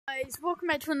guys, welcome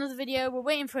back to another video. We're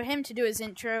waiting for him to do his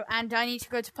intro, and I need to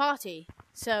go to party.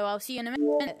 So I'll see you in a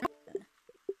minute.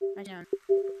 Hang on.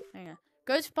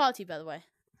 Go to party, by the way.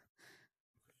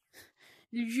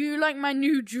 Did you like my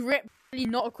new drip?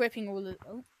 Not equipping all of.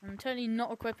 Oh, I'm totally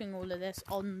not equipping all of this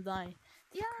on the.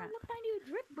 Yeah, look my new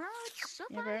drip, bro. It's so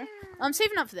bro. I'm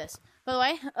saving up for this. By the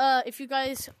way, if you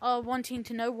guys are wanting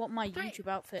to know what my YouTube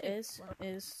outfit is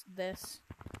this.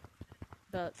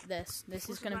 But this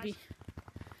is gonna be.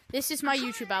 This is my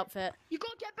YouTube outfit. You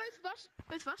gotta get both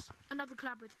of us. Another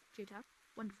collab with JoeTag.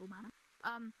 Wonderful man.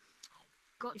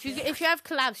 If you have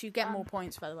collabs, you get more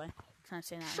points. By the way, can I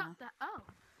say that? Shut that. Oh,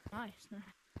 nice.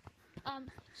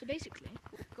 So basically,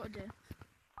 gotta do.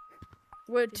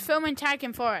 We're filming Tag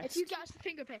in Forest. If you get us the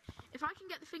finger paint, if I can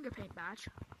get the finger paint badge,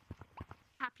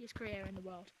 happiest career in the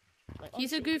world. Like,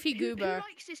 he's honestly, a goofy goober. Who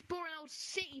likes this boring old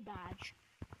city badge?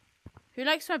 Who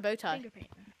likes my bow tie? Finger painter.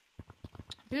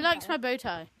 Who likes my bow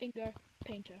tie? Finger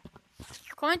painter.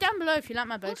 Comment down below if you like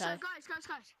my bow tie. Also, guys.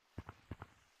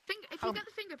 If you get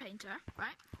the finger painter,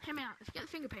 right? Hear me out. If you get the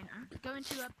finger painter, go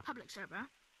into a public server.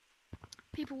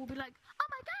 People will be like, "Oh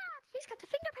my God, he's got the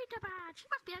finger painter badge. He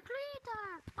must be a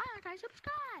creator. Why aren't I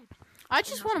subscribed?" I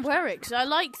just want to wear it because I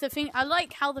like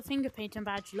how the finger painter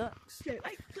badge looks.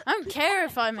 I don't care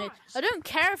if I don't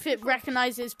care if it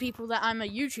recognizes people that I'm a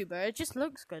YouTuber. It just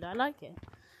looks good. I like it.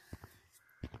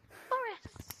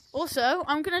 Also,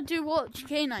 I'm gonna do what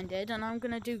K9 did, and I'm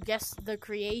gonna do guess the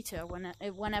creator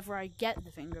whenever I get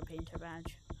the finger painter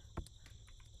badge.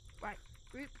 Right,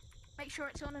 group. Make sure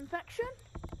it's on infection.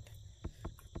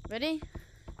 Ready?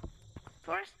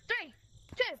 Forest, 3,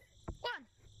 2, 1.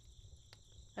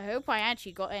 I hope I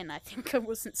actually got in. I think I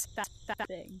wasn't that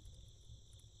thing.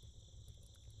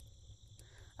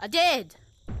 I did!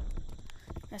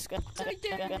 Let's go.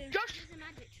 Josh!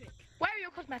 Where are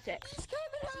your cosmetics?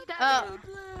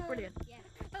 Brilliant.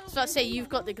 So I say you've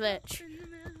got the glitch.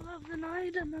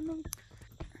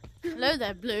 Hello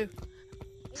there, Blue.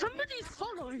 Somebody's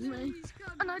following me,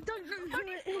 and I don't know who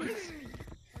it is.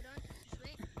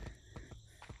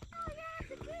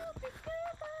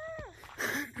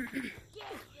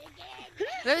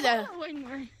 Hello there.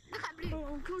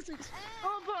 Oh, of course it's.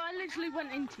 Oh, but I literally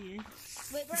went into you.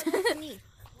 Wait, bro, for me.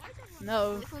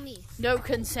 No. For me. No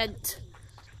consent.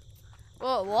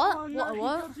 What? What? Oh, no,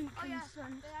 What? He doesn't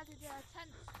consent.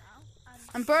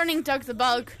 I'm burning Doug the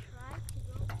Bug.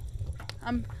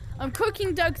 I'm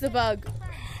cooking Doug the Bug.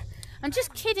 I'm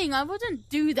just kidding. I wouldn't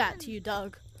do that to you,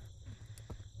 Doug.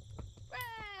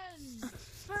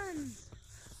 Friends.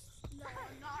 No,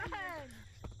 not here.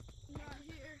 Not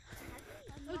here.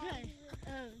 Okay.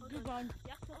 Goodbye.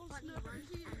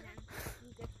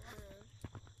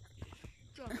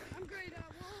 John, I'm great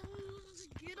at walls.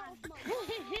 Get off my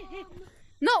lawn.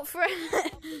 Not for. I'm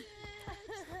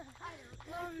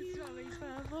sorry,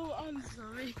 Purple. I'm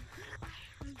sorry.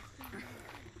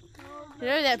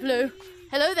 Hello there, Blue.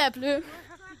 Hello there, Blue.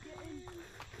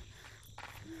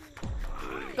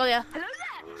 Go ya. Hello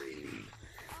there.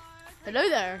 Hello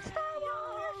there.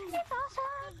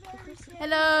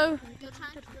 Hello.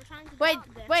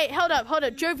 Wait, hold up.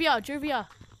 JoeVR.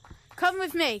 Come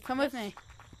with me.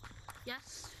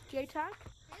 Yes. JoeTag.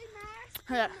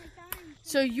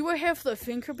 So you were here for the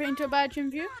finger painter badge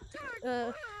interview?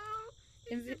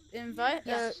 Interview.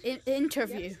 Yes.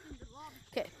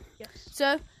 Okay. Yes.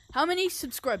 So, how many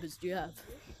subscribers do you have?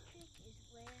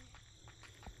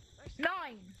 9.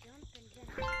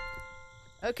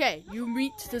 Okay, you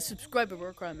meet the subscriber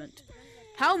requirement.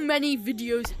 How many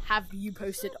videos have you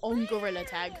posted on Gorilla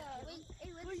Tag?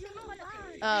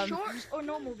 Shorts or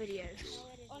normal videos?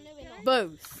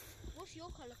 Both. What's your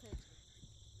color code?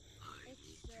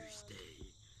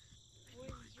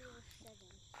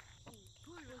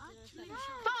 It's 5.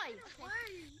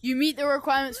 You meet the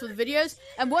requirements for the videos,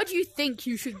 and what do you think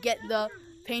you should get the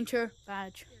painter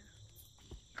badge?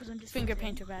 Finger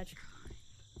painter badge.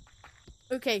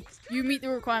 Okay, you meet the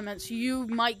requirements. You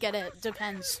might get it.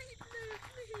 Depends.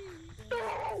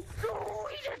 No,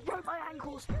 he just broke my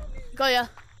ankles. Go ya.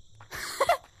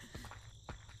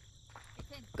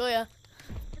 Go ya.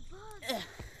 The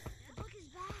bug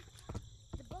is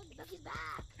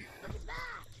back.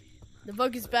 The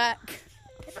bug is back.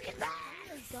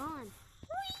 It's gone.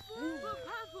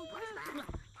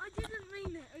 I didn't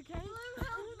mean it, okay?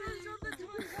 All those other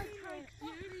times I pranked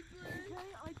you,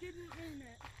 okay? I didn't mean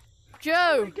it.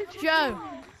 Joe. I didn't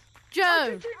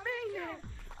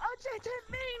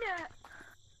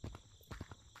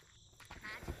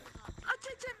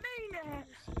mean it.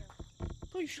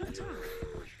 Boy, shut up.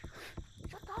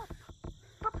 Shut up.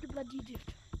 Pop the bloody idiot.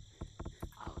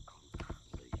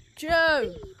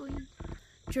 Joe.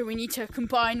 Joe, we need to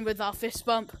combine with our fist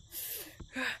bump.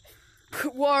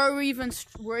 We're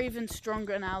even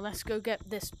stronger now. Let's go get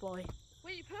this boy.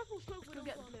 Wait, purple's took them,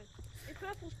 get blue. If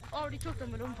purple's already took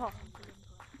them, we don't pop.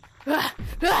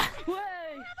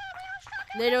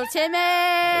 Little Timmy!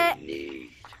 I need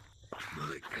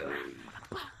my gun.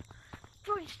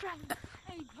 Joy, strength.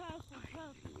 Hey, purple.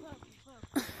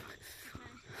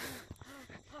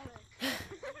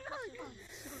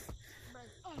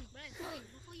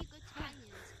 Before you go to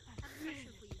canyons, I have a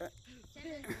question for you.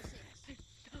 7 or 6?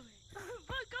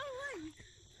 But go away.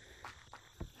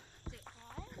 6.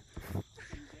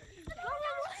 Go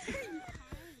away.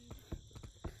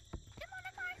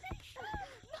 Demonetization.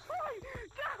 No,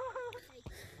 go.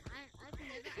 I've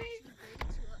never actually been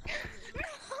to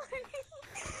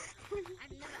I've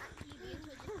never actually been to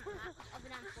a different map other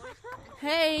than forest.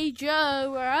 Hey,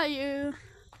 Joe, where are you?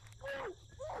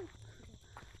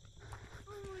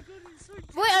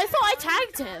 Wait, I thought I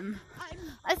tagged him.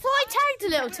 I thought I tagged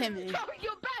little Timmy. Oh,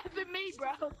 you're better than me, bro.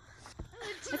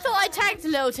 I thought I tagged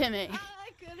little Timmy.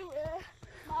 I could wear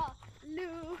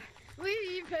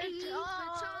Louis Vuitton.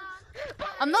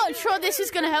 I'm not sure this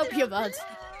is gonna help you, bud.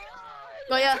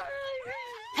 Got ya?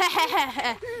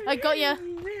 I got ya.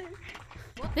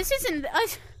 This isn't.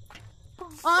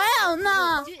 Oh hell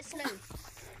no! Do it slow.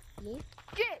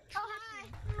 Get. Oh, hi.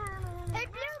 Hey,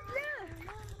 blue.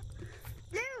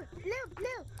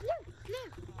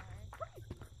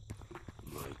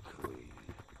 My queen.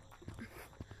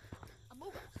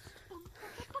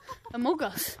 Among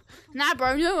Us. Nah,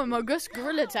 bro, no Among Us.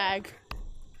 Gorilla Tag.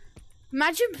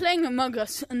 Imagine playing Among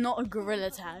Us and not a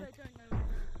Gorilla Tag.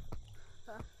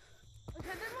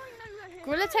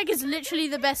 Gorilla Tag is literally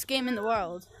the best game in the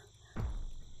world.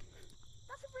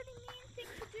 That's a really mean thing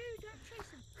to do. Don't chase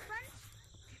him. Friends?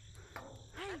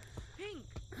 Hey, pink.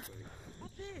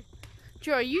 Up here.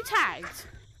 Joe, are you tagged?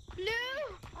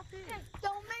 Blue. Up here.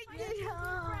 Don't make me.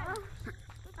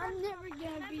 I'm never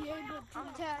gonna be able to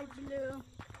tag Blue.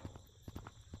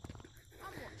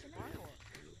 I'm watching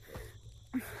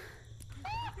it.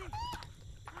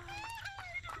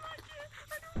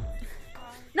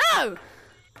 No!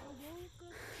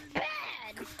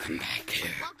 Come back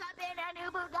here.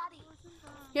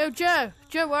 Yo, Joe.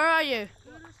 Joe, where are you?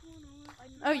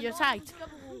 Oh, you're tagged.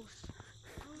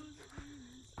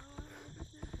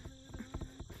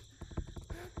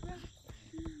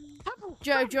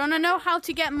 Joe, do you want to know how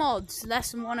to get mods?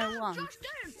 Lesson 101. Josh,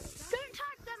 don't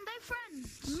tag them. They're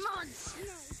friends. Mods.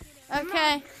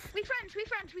 Okay. We friends.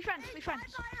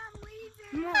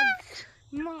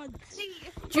 Mods.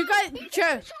 Do you guys,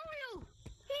 Joe? Tutorial.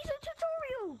 He's a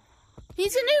tutorial.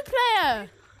 He's a new player.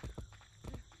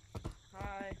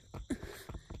 Hi.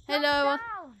 Hello.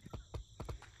 Down.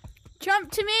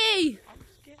 Jump to me. I'm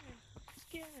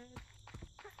scared.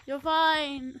 You're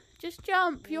fine. Just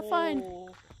jump. You're fine. Whoa.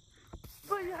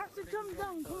 But you have to jump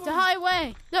down. Come The on.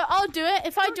 highway. No, I'll do it.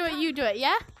 If I do it, you do it,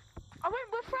 yeah? I went.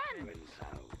 We're friends. Friends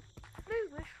out. Blue,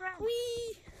 we're friends.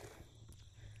 Whee!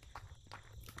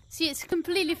 See, it's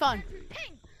completely fun.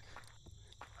 Pink.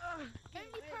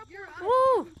 Only purple.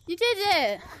 Woo! You did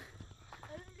it.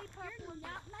 Only purple.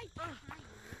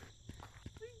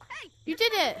 Hey. You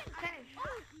did it. Hey.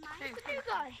 It's the new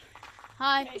guy.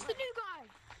 Hi. It's the new guy.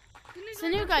 It's the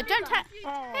new guy. Don't tag.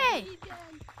 Hey.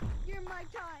 You're my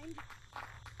kind.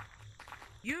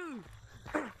 You.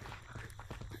 I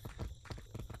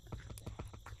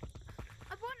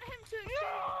want him to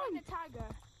experience being a tagger.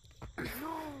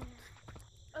 No.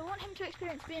 I want him to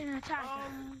experience being a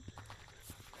tagger.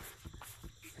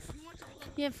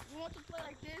 Yeah. You want to play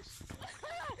like this?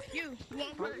 You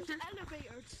want to play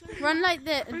elevator? Run like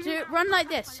this. Run like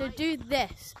this. So do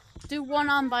this. Do one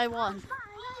arm by one,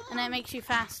 and it makes you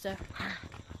faster.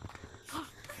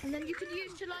 And then you can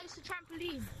utilize the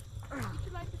trampoline.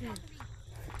 Utilize the trampoline.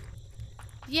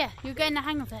 Yeah, you're getting the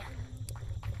hang of it.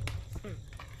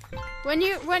 When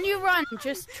you run,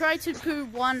 just try to do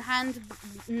one hand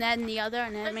and then the other,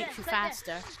 and then it makes you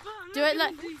faster. Do it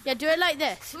like do it like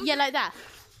this. Yeah, like that.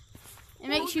 It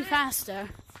makes you faster.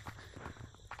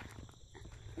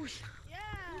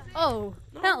 Oh,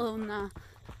 hell no.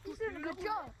 He's doing a good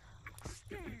job.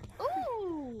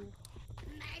 Ooh.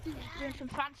 He's doing some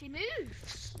fancy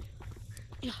moves.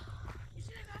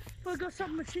 I got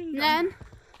some machine Then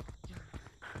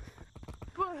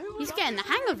he's getting the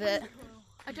hang of it.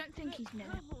 I don't think he's new.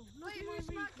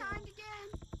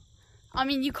 I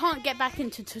mean, you can't get back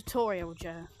into tutorial,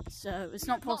 Joe, so it's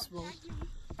not possible.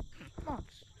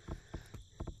 Mods.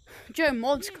 Joe,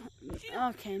 mods.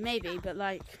 Okay, maybe, but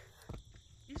like.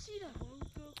 You see that one?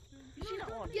 You see that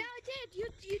one? Yeah, I did.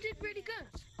 You did really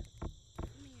good.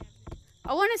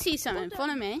 I want to see something.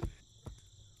 Follow me.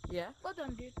 Yeah. Well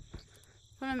done, dude.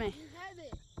 Follow me. You have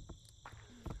it.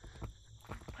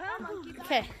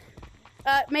 Okay.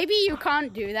 Maybe you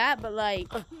can't do that, but like,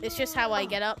 it's just how I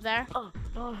get up there.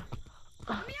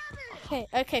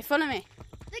 Okay, follow me.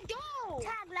 The goal.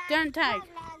 Don't tag.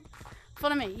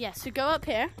 Follow me. Yeah, so go up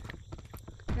here.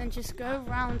 Then just go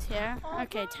round here.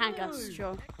 Okay, tag us,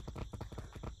 sure.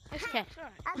 Okay.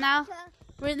 Now,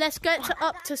 let's get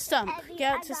up to stump.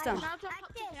 Get up to stump.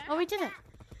 Oh, we did it.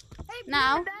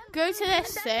 Now, go to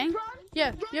this thing.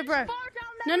 Yeah, bro.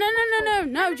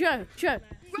 No, Joe.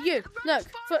 You, look.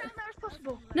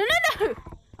 No.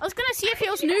 I was gonna see if he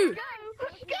was new.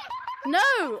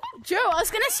 No, Joe, I was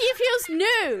gonna see if he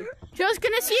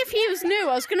was new.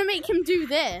 I was gonna make him do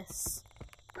this.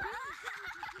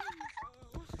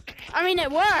 I mean,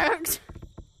 it worked.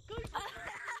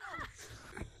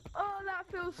 Oh, that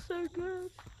feels so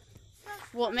good.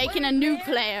 What, making a new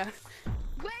player?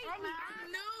 Wait,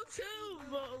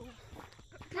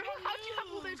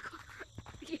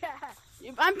 Yeah.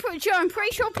 I'm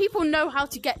pretty sure people know how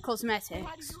to get cosmetics. I do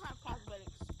have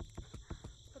cosmetics.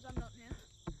 because I'm not here.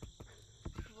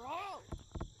 Bro.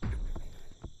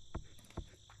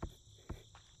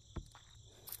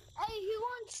 Hey, who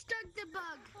wants Stuck the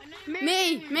Bug? Me.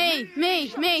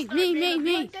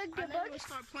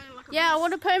 Start playing like a Yeah, I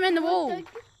want to put him in the wall.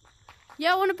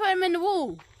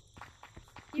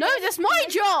 No, that's my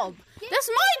job.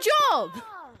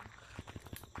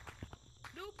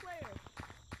 New player.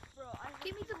 Bro,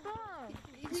 Give me the ball.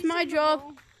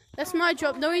 That's my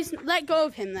job. No, let go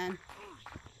of him then.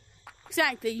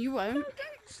 Exactly, you won't. Don't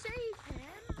save him.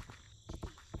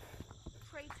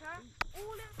 Traitor.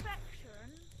 All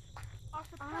infections are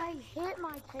suppressed. I hit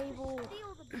my table.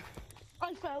 Steal the bug.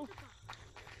 I fell.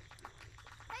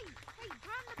 Hey,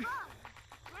 burn the bug.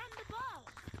 Burn the bug.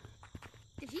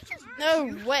 Did he just No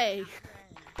way.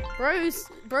 Bro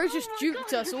just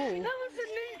juked us all. That was a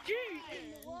new juke.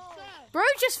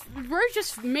 Bro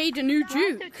just made a new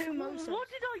juke. What did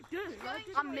I do?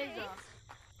 I'm Mizza.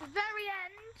 The very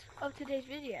end of today's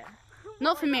video.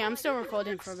 Not for me, I'm still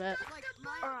recording for a bit.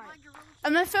 Alright.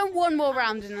 I'm gonna film one more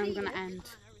round and then I'm gonna end.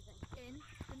 In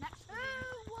the next Who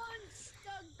wants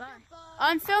Stuck the Bye. Bug?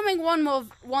 I'm filming one more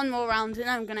round and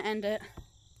then I'm gonna end it.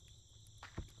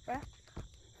 Who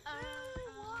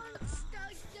wants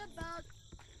Stuck the Bug?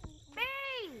 Me!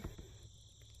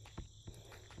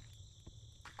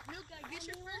 Luca, get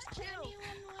your first kill.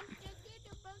 Anyone want to get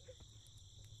the bug?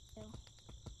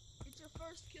 It's your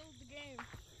first kill of the game.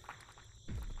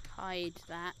 Hide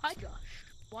that. Hi Josh.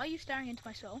 Why are you staring into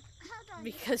my soul?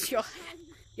 Because your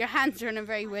hands are in a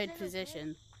very weird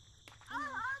position.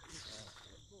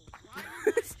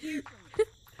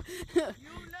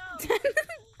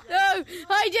 No,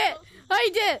 hide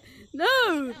it.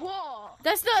 No, What?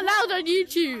 that's not allowed on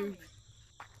YouTube.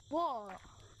 What?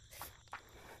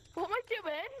 What am I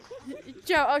doing?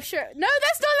 Joe, I'll show. No,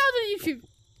 that's not allowed on YouTube.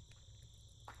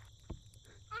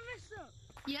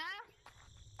 Yeah?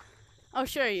 I'll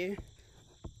show you.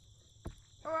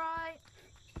 Alright.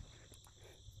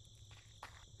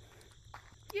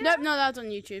 Nope, not allowed on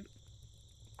YouTube.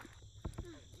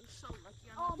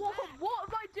 What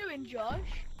am I doing, Josh?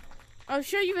 I'll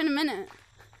show you in a minute.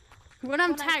 When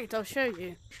I'm tagged, I'll show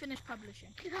you. Finish publishing.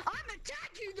 I'm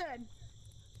attack you then.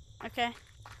 Okay.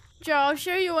 Joe, I'll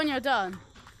show you when you're done.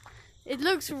 It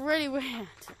looks really weird.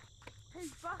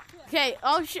 Okay,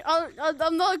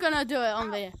 I'm not gonna do it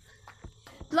on there.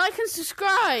 Like and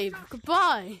subscribe.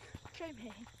 Goodbye. Show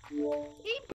me.